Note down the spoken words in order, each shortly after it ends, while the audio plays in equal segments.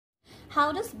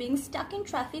How does being stuck in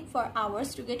traffic for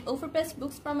hours to get overpriced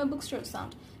books from a bookstore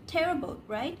sound? Terrible,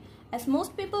 right? As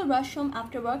most people rush home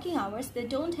after working hours, they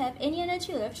don't have any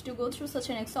energy left to go through such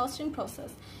an exhausting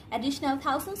process. Additional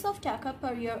thousands of taka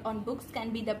per year on books can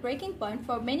be the breaking point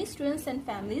for many students and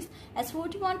families, as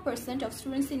 41% of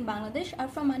students in Bangladesh are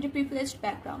from underprivileged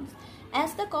backgrounds.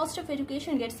 As the cost of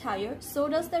education gets higher, so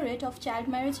does the rate of child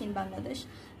marriage in Bangladesh.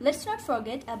 Let's not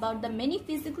forget about the many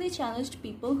physically challenged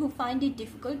people who find it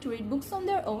difficult to read books on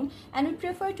their own and would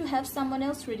prefer to have someone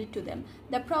else read it to them.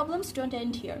 The problems don't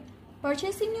end here.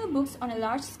 Purchasing new books on a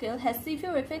large scale has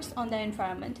severe effects on the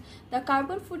environment. The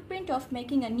carbon footprint of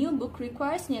making a new book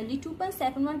requires nearly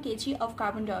 2.71 kg of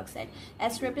carbon dioxide,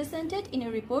 as represented in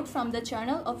a report from the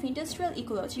Journal of Industrial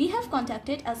Ecology. We have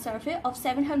conducted a survey of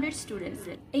 700 students.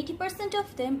 80%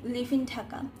 of them live in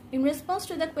Dhaka. In response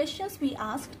to the questions we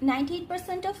asked,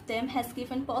 98% of them has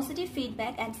given positive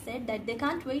feedback and said that they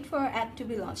can't wait for our app to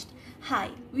be launched. Hi,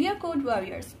 we are Code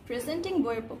Warriors, presenting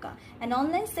Boerpoka, an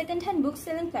online second-hand book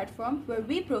selling platform where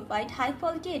we provide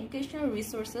high-quality educational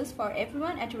resources for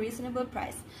everyone at a reasonable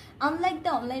price. Unlike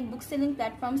the online book-selling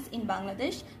platforms in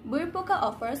Bangladesh, Boerpoka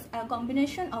offers a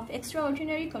combination of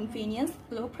extraordinary convenience,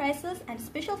 low prices, and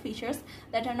special features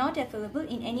that are not available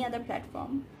in any other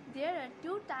platform. There are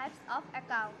two types of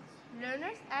accounts,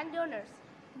 learners and donors.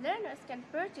 Learners can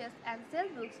purchase and sell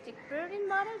books, take part in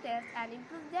model tests, and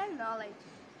improve their knowledge.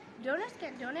 Donors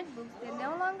can donate books they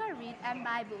no longer read and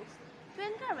buy books. To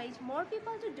encourage more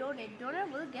people to donate, donor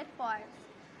will get points.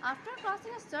 After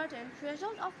crossing a certain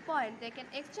threshold of points, they can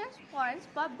exchange points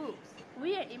for books.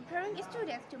 We are empowering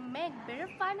students to make better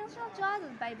financial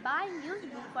choices by buying used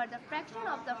books for the fraction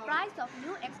of the price of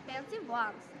new expensive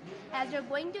ones. As they're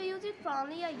going to use it for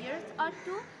only a year or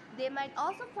two, they might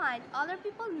also find other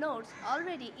people's notes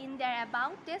already in there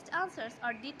about test answers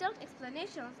or detailed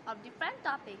explanations of different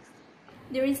topics.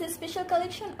 There is a special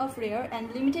collection of rare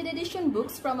and limited edition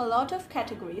books from a lot of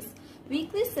categories.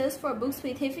 Weekly sales for books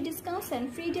with heavy discounts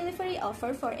and free delivery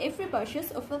offer for every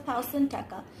purchase of 1,000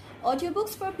 taka.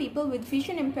 Audiobooks for people with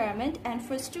vision impairment and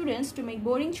for students to make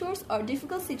boring chores or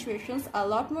difficult situations a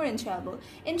lot more enjoyable.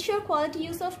 Ensure quality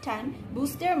use of time,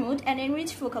 boost their mood, and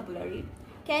enrich vocabulary.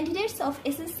 Candidates of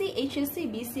SSC, HSC,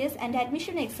 BCS and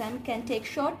admission exam can take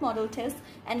short model tests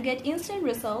and get instant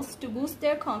results to boost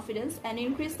their confidence and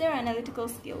increase their analytical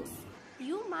skills.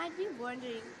 You might be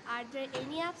wondering, are there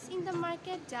any apps in the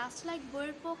market just like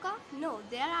Boerpoka? No,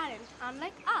 there aren't,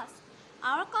 unlike us.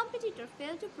 Our competitor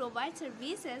failed to provide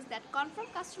services that confirm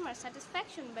customer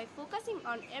satisfaction by focusing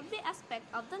on every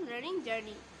aspect of the learning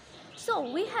journey. So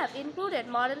we have included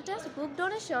model test, book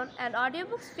donation, and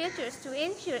audiobooks features to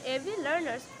ensure every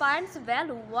learner finds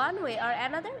value one way or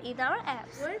another in our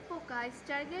apps. Boerpoka is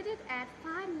targeted at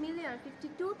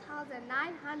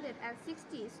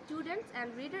 5,052,960 students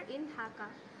and readers in Dhaka.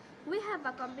 We have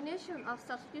a combination of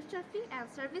subscription fee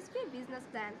and service fee business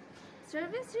plan.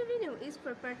 Service revenue is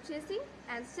for purchasing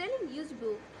and selling used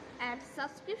books, and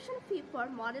subscription fee for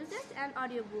model tests and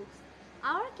audiobooks.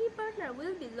 Our key partner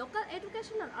will be local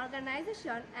educational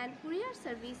organization and courier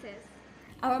services.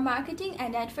 Our marketing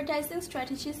and advertising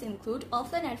strategies include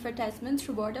offline advertisement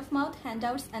through word of mouth,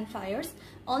 handouts and flyers,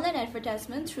 online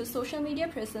advertisement through social media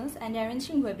presence and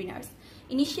arranging webinars.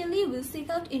 Initially, we'll seek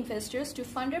out investors to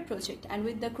fund our project, and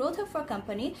with the growth of our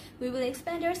company, we will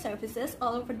expand our services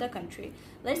all over the country.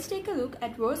 Let's take a look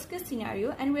at worst case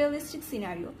scenario and realistic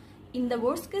scenario. In the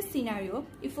worst case scenario,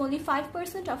 if only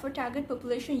 5% of our target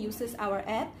population uses our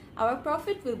app, our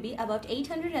profit will be about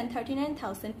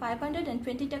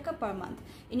 839,520 taka per month.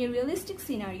 In a realistic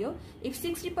scenario, if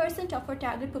 60% of our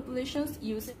target populations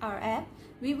use our app,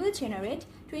 we will generate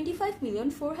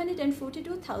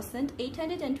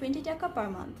 25,442,820 taka per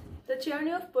month. The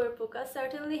journey of Boerpoka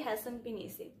certainly hasn't been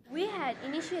easy. We had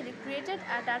initially created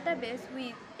a database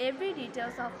with every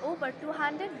details of over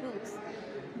 200 books,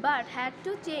 but had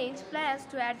to change plans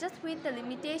to adjust with the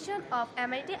limitation of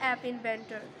MIT App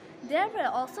Inventor. There were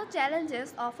also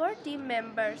challenges of our team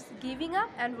members giving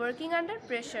up and working under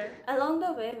pressure. Along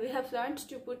the way, we have learned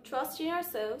to put trust in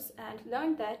ourselves and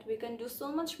learned that we can do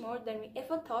so much more than we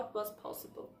ever thought was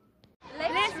possible.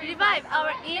 Let's revive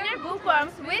our inner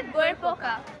bookworms with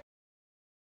Boerpoka.